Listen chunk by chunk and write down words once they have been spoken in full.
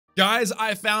Guys,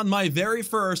 I found my very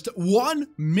first 1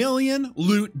 million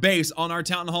loot base on our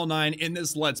Town Hall 9 in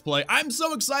this Let's Play. I'm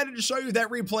so excited to show you that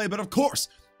replay, but of course,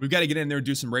 we've got to get in there and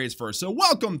do some raids first. So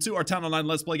welcome to our Town Hall 9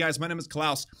 Let's Play, guys. My name is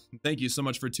Klaus, and thank you so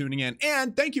much for tuning in,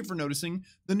 and thank you for noticing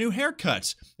the new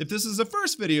haircut. If this is the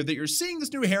first video that you're seeing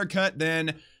this new haircut,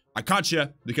 then I caught you,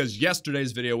 because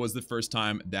yesterday's video was the first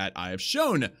time that I have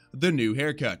shown the new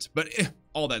haircut. But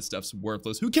all that stuff's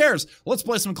worthless. Who cares? Let's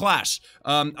play some Clash.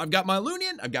 I've got my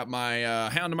Lunian, I've got my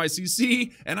Hound of my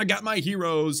CC, and I got my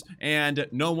heroes, and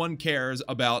no one cares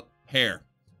about hair.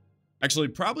 Actually,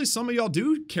 probably some of y'all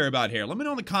do care about hair. Let me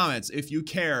know in the comments if you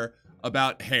care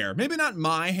about hair. Maybe not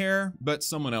my hair, but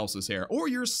someone else's hair, or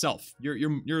yourself.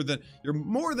 You're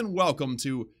more than welcome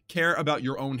to care about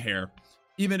your own hair,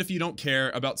 even if you don't care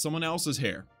about someone else's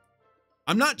hair.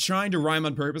 I'm not trying to rhyme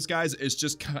on purpose, guys. It's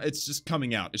just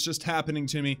coming out. It's just happening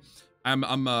to me.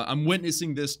 I'm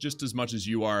witnessing this just as much as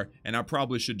you are, and I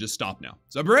probably should just stop now.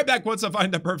 So I'll be right back once I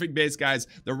find the perfect base, guys,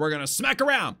 that we're gonna smack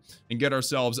around and get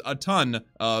ourselves a ton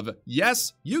of,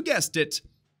 yes, you guessed it,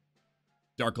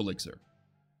 Dark Elixir.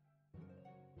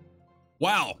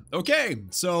 Wow. Okay,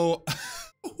 so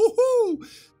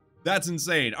that's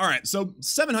insane. All right, so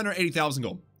 780,000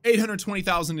 gold.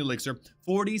 820,000 elixir,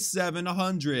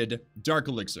 4,700 dark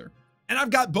elixir. And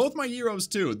I've got both my heroes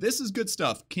too. This is good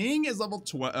stuff. King is level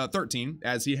 13,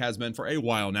 as he has been for a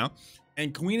while now.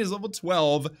 And Queen is level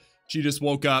 12. She just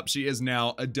woke up. She is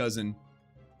now a dozen.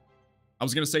 I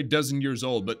was going to say dozen years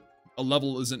old, but a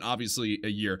level isn't obviously a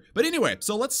year. But anyway,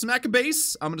 so let's smack a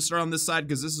base. I'm going to start on this side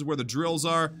because this is where the drills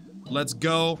are. Let's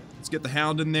go. Let's get the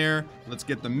Hound in there. Let's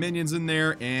get the minions in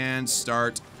there and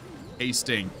start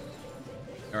hasting.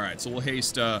 All right, so we'll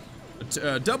haste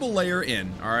double layer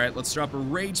in. All right, let's drop a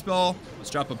rage spell. Let's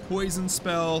drop a poison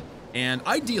spell. And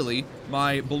ideally,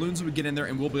 my balloons would get in there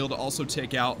and we'll be able to also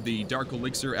take out the dark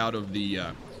elixir out of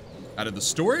the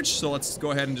storage. So let's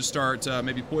go ahead and just start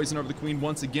maybe poison over the queen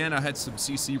once again. I had some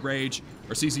CC rage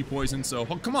or CC poison. So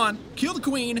come on, kill the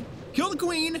queen. Kill the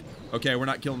queen. Okay, we're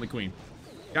not killing the queen.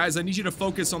 Guys, I need you to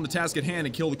focus on the task at hand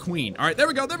and kill the queen. All right, there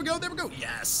we go, there we go, there we go.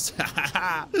 Yes.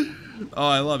 Oh,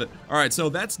 I love it. All right, so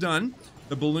that's done.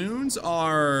 The balloons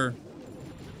are,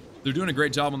 they're doing a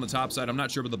great job on the top side. I'm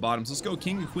not sure about the bottoms. Let's go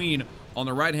king and queen on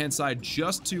the right-hand side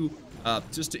just to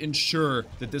ensure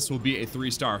that this will be a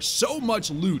 3-star. So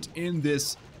much loot in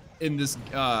this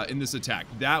attack.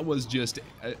 That was just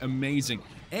amazing.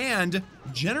 And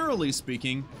generally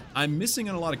speaking, I'm missing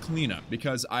on a lot of cleanup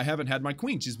because I haven't had my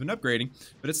queen. She's been upgrading,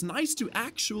 but it's nice to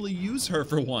actually use her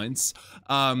for once.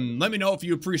 Let me know if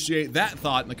you appreciate that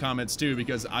thought in the comments too,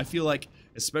 because I feel like,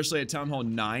 especially at Town Hall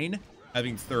 9,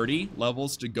 having 30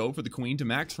 levels to go for the queen to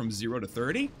max from 0 to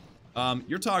 30,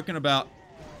 you're talking about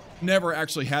never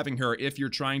actually having her if you're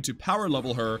trying to power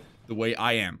level her the way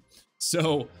I am.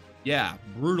 So yeah,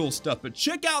 brutal stuff, but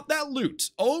check out that loot.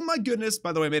 Oh my goodness.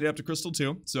 By the way, I made it up to Crystal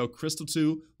 2. So Crystal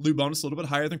 2 loot bonus a little bit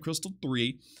higher than Crystal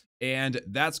 3. And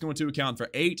that's going to account for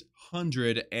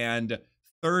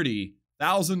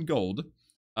 830,000 gold,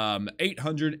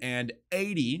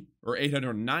 880 or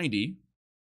 890,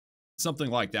 something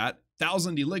like that,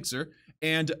 1,000 elixir,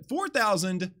 and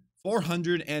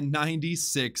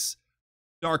 4,496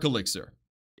 dark elixir.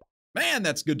 Man,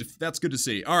 that's good to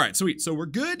see. All right, sweet. So we're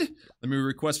good. Let me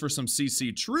request for some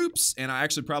CC troops, and I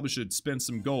actually probably should spend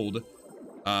some gold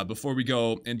before we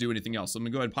go and do anything else. So I'm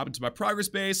gonna go ahead and pop into my progress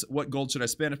base. What gold should I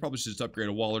spend? I probably should just upgrade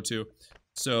a wall or two.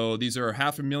 So these are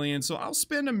 500,000. So I'll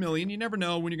spend 1 million. You never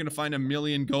know when you're gonna find 1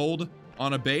 million gold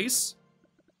on a base.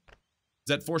 Is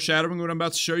that foreshadowing what I'm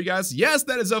about to show you guys? Yes,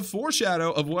 that is a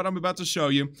foreshadow of what I'm about to show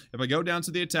you. If I go down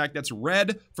to the attack, that's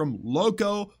red from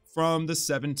Loco from the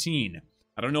 17.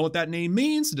 I don't know what that name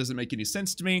means. It doesn't make any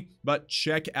sense to me, but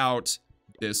check out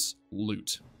this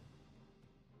loot.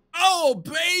 Oh,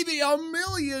 baby, 1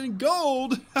 million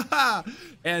gold.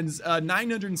 And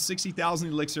 960,000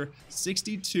 elixir,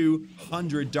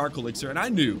 6,200 dark elixir. And I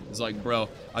knew, it's like, bro,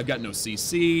 I've got no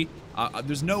CC.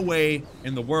 There's no way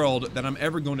in the world that I'm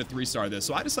ever going to 3-star this.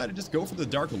 So I decided to just go for the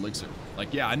dark elixir.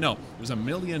 Like, yeah, I know there's 1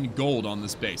 million gold on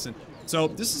this base. And so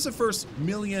this is the first 1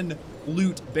 million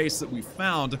loot base that we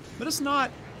found, but it's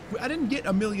not, I didn't get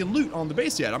 1 million loot on the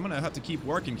base yet. I'm gonna have to keep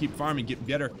working, keep farming, get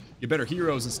better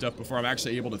heroes and stuff before I'm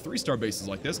actually able to 3-star bases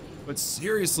like this. But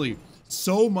seriously,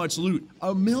 so much loot,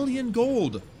 1 million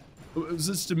gold. It was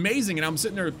just amazing, and I'm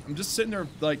just sitting there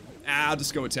like, I'll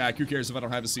just go attack. Who cares if I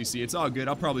don't have a CC? It's all good.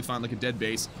 I'll probably find like a dead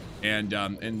base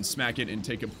and smack it and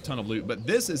take a ton of loot. But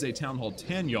this is a Town Hall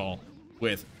 10, y'all,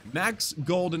 with max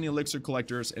gold in the elixir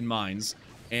collectors and mines,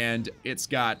 and it's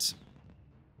got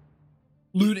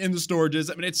loot in the storages.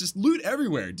 I mean, it's just loot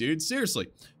everywhere, dude. Seriously.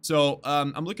 So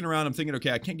I'm looking around. I'm thinking,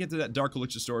 okay, I can't get to that dark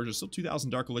elixir storage. There's still 2,000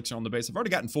 dark elixir on the base. I've already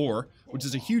gotten 4, which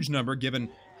is a huge number given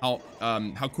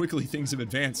how quickly things have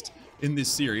advanced in this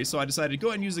series. So I decided to go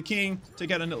ahead and use the king,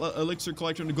 take out an elixir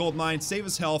collector in the gold mine, save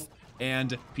his health,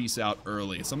 and peace out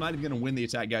early. So I'm not even going to win the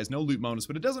attack, guys. No loot bonus,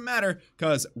 but it doesn't matter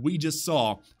because we just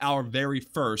saw our very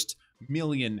first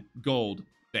million gold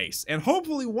base. And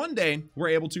hopefully one day we're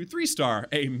able to 3-star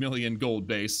a million gold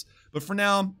base. But for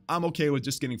now, I'm okay with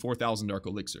just getting 4,000 dark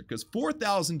elixir because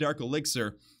 4,000 dark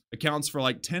elixir accounts for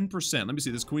like 10%. Let me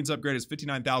see. This queen's upgrade is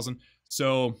 59,000.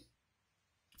 So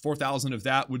 4,000 of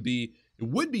that would be, it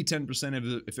would be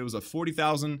 10% if it was a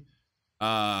 40,000.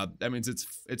 That means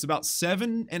it's about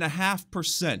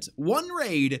 7.5%. One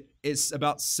raid is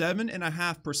about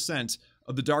 7.5%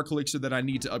 of the dark elixir that I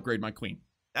need to upgrade my queen.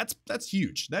 That's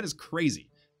huge. That is crazy.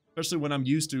 Especially when I'm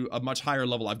used to a much higher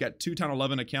level. I've got 2 Town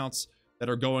 11 accounts that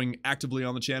are going actively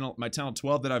on the channel. My Town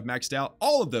 12 that I've maxed out.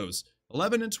 All of those,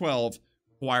 11 and 12,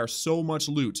 require so much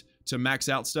loot to max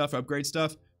out stuff, upgrade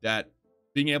stuff, that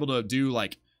being able to do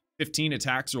like 15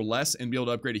 attacks or less and be able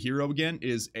to upgrade a hero again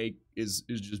is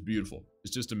just beautiful.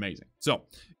 It's just amazing. So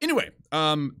anyway,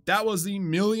 that was the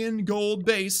million gold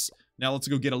base. Now let's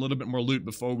go get a little bit more loot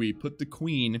before we put the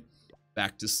queen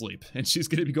back to sleep. And she's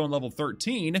going to be going level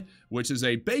 13, which is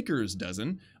a baker's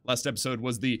dozen. Last episode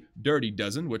was the dirty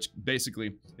dozen, which basically,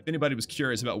 if anybody was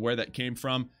curious about where that came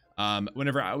from,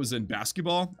 whenever I was in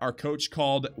basketball, our coach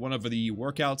called one of the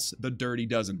workouts the dirty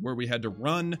dozen, where we had to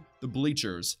run the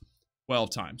bleachers 12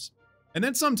 times. And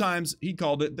then sometimes he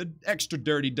called it the extra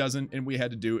dirty dozen, and we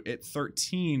had to do it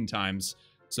 13 times.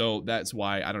 So that's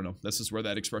why, I don't know, this is where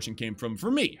that expression came from for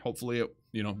me. Hopefully it,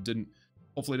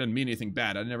 hopefully it doesn't mean anything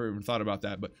bad. I never even thought about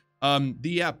that. But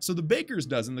so the baker's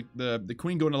dozen, the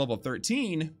queen going to level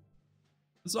 13,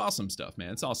 it's awesome stuff,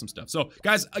 man. It's awesome stuff. So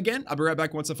guys, again, I'll be right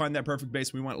back once I find that perfect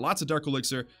base. We want lots of dark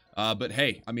elixir, but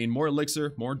hey, I mean, more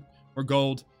elixir, more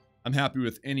gold. I'm happy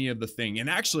with any of the thing. And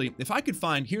actually, if I could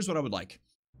find, here's what I would like.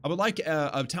 I would like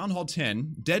a Town Hall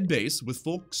 10 dead base with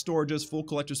full storages, full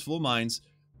collectors, full mines,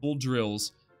 full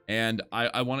drills. And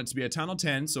I want it to be a Town Hall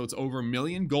 10, so it's over 1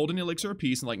 million golden elixir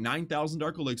apiece and like 9,000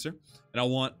 dark elixir. And I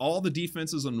want all the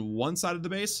defenses on one side of the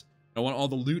base. And I want all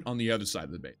the loot on the other side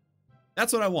of the base.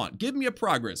 That's what I want. Give me a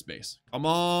progress base. Come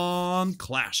on,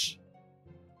 Clash.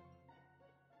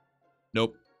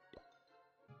 Nope.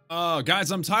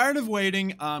 Guys, I'm tired of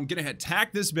waiting. I'm gonna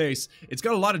attack this base. It's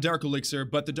got a lot of dark elixir,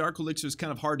 but the dark elixir is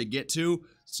kind of hard to get to,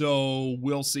 so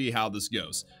we'll see how this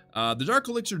goes. The dark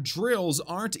elixir drills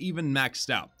aren't even maxed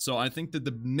out, so I think that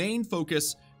the main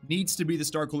focus needs to be this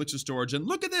dark elixir storage. And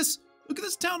look at this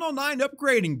Town Hall 9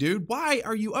 upgrading, dude. Why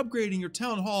are you upgrading your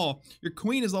Town Hall? Your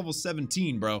queen is level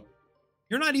 17, bro.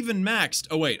 You're not even maxed.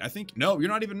 Oh wait, no, you're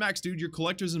not even maxed, dude. Your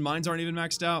collectors and mines aren't even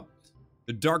maxed out.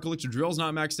 The dark elixir drill's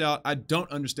not maxed out. I don't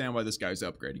understand why this guy's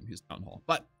upgrading his Town Hall,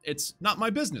 but it's not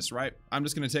my business, right? I'm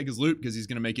just gonna take his loot because he's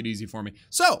gonna make it easy for me.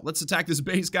 So let's attack this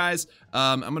base, guys.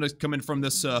 I'm gonna come in from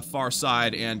this far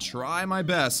side and try my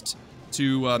best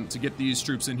to get these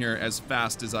troops in here as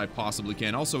fast as I possibly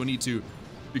can. Also, I need to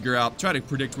try to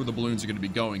predict where the balloons are gonna be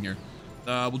going here.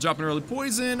 We'll drop an early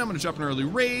poison. I'm gonna drop an early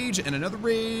rage and another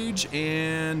rage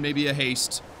and maybe a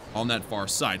haste on that far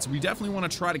side. So we definitely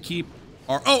want to try to keep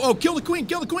our, oh, kill the queen,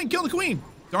 kill the queen, kill the queen.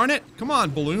 Darn it. Come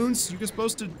on, balloons. You're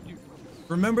supposed to,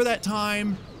 remember that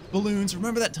time, balloons,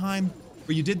 remember that time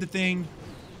where you did the thing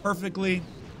perfectly.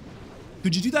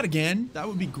 Could you do that again? That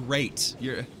would be great.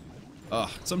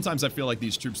 Sometimes I feel like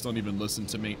these troops don't even listen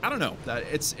to me. I don't know.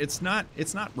 It's not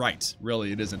right.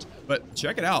 Really, it isn't. But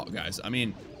check it out, guys. I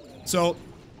mean, so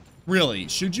really,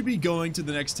 should you be going to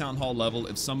the next Town Hall level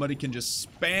if somebody can just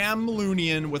spam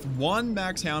Loonian with 1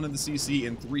 max hound in the CC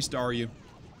and 3-star you?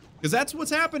 Because that's what's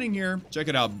happening here. Check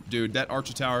it out, dude. That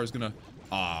Archer Tower is gonna,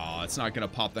 it's not gonna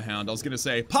pop the hound. I was gonna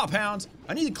say, pop hounds.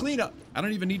 I need to clean up. I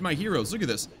don't even need my heroes. Look at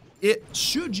this.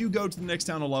 Should you go to the next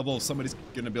Town Hall level if somebody's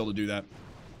gonna be able to do that?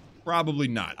 Probably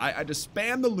not. I just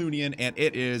spam the Loonian and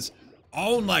it is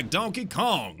on like Donkey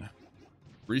Kong.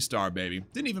 3-star, baby.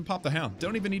 Didn't even pop the hound.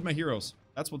 Don't even need my heroes.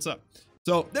 That's what's up.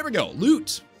 So there we go.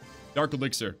 Loot. Dark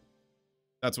elixir.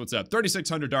 That's what's up.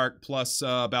 3,600 dark plus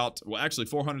actually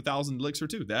 400,000 elixir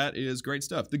too. That is great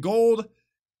stuff. The gold,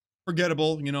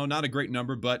 forgettable. Not a great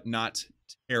number, but not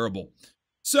terrible.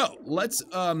 So let's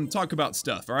talk about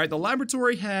stuff. All right. The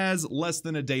laboratory has less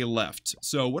than a day left.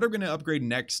 So what are we going to upgrade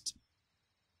next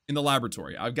in the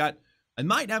laboratory? I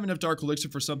might have enough dark elixir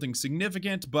for something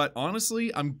significant, but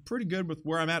honestly, I'm pretty good with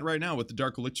where I'm at right now with the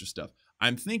dark elixir stuff.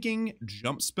 I'm thinking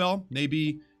jump spell,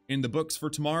 maybe in the books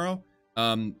for tomorrow.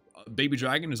 Baby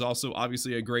dragon is also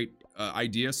obviously a great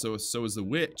idea. So is the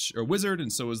witch or wizard,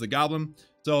 and so is the goblin.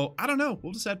 So I don't know.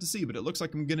 We'll just have to see. But it looks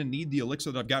like I'm gonna need the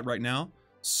elixir that I've got right now.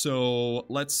 So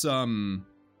let's spend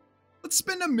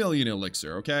 1,000,000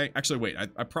 elixir. Okay. Actually, wait.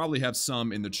 I probably have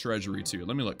some in the treasury too.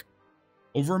 Let me look.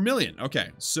 Over 1,000,000. Okay.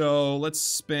 So let's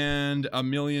spend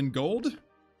 1,000,000 gold.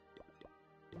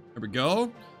 There we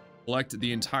go. Collect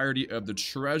the entirety of the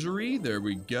treasury. There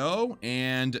we go.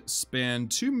 And spend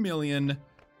 2,000,000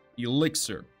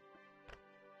 elixir.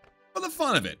 For the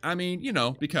fun of it. I mean, you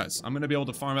know, because I'm going to be able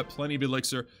to farm up plenty of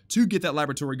elixir to get that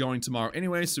laboratory going tomorrow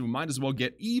anyway. So we might as well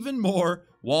get even more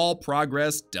wall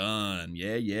progress done.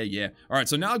 Yeah. All right.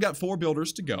 So now I've got 4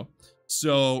 builders to go.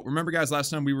 So remember, guys,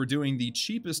 last time we were doing the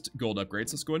cheapest gold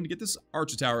upgrades. Let's go ahead and get this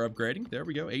archer tower upgrading. There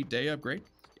we go. 8-day upgrade.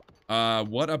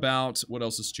 What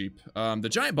else is cheap? The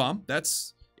giant bomb,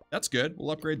 that's good.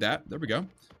 We'll upgrade that. There we go.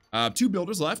 2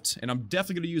 builders left, and I'm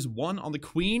definitely going to use 1 on the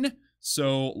queen.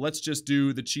 So let's just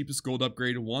do the cheapest gold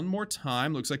upgrade one more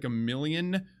time. Looks like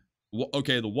 1,000,000.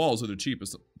 Okay, the walls are the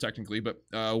cheapest technically, but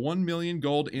 1,000,000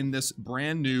 gold in this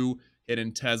brand new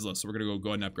hidden Tesla. So we're going to go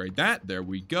ahead and upgrade that. There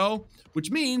we go. Which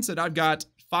means that I've got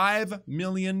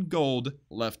 5,000,000 gold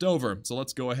left over. So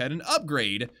let's go ahead and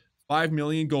upgrade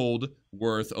 5,000,000 gold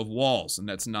worth of walls. And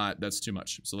that's too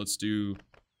much. So let's do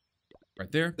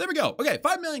right there. There we go. Okay,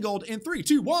 5,000,000 gold in 3,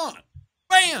 2, 1.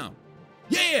 Bam!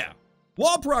 Yeah!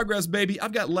 Wall progress, baby.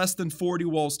 I've got less than 40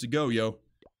 walls to go, yo.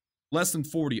 Less than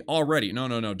 40 already. No.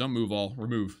 Don't move all.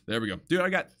 Remove. There we go. Dude, I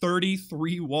got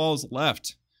 33 walls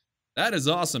left. That is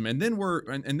awesome. And then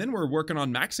we're working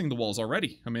on maxing the walls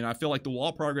already. I mean, I feel like the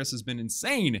wall progress has been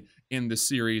insane in this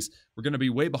series. We're going to be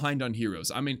way behind on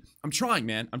heroes. I mean, I'm trying,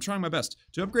 man. I'm trying my best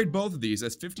to upgrade both of these.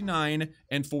 That's 59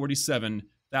 and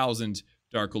 47,000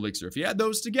 dark elixir. If you add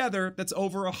those together, that's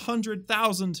over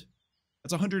 100,000.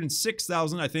 That's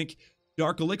 106,000, I think,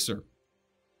 dark elixir.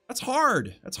 That's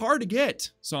hard. That's hard to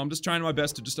get. So I'm just trying my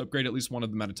best to just upgrade at least one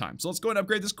of them at a time. So let's go ahead and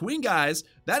upgrade this queen, guys.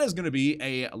 That is going to be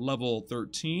a level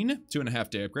 13,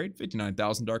 2.5-day upgrade,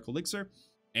 59,000 dark elixir.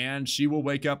 And she will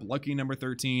wake up lucky number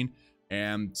 13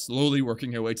 and slowly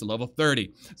working her way to level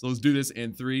 30. So let's do this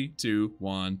in 3, 2,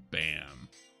 1, bam.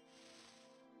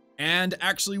 And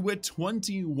actually with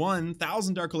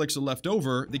 21,000 dark elixir left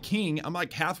over, the king, I'm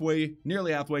like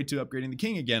nearly halfway to upgrading the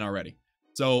king again already.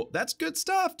 So that's good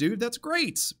stuff, dude. That's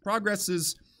great. Progress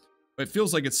is, it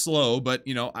feels like it's slow, but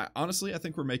you know, honestly, I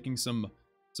think we're making some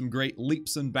great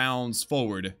leaps and bounds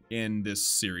forward in this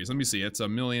series. Let me see. It's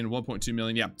 1,000,000, 1.2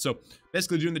 million. Yeah. So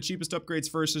basically doing the cheapest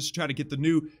upgrades first just to try to get the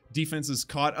new defenses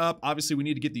caught up. Obviously, we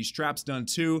need to get these traps done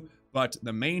too, but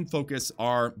the main focus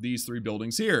are these 3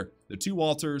 buildings here. The 2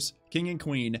 altars, king and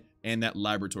queen, and that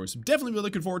laboratory. So definitely really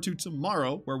looking forward to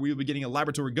tomorrow where we will be getting a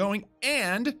laboratory going,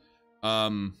 and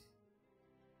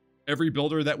every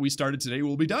builder that we started today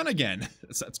will be done again.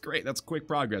 That's great. That's quick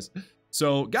progress.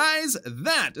 So guys,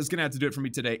 that is going to have to do it for me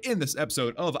today in this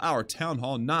episode of our Town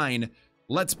Hall 9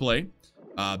 Let's Play.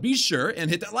 Be sure and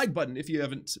hit that like button if you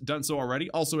haven't done so already.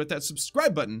 Also hit that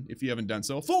subscribe button if you haven't done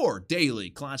so for daily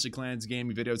Clash of Clans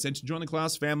gaming videos, and to join the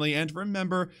Klaus family. And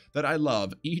remember that I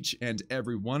love each and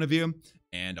every one of you,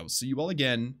 and I will see you all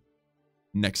again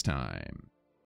next time.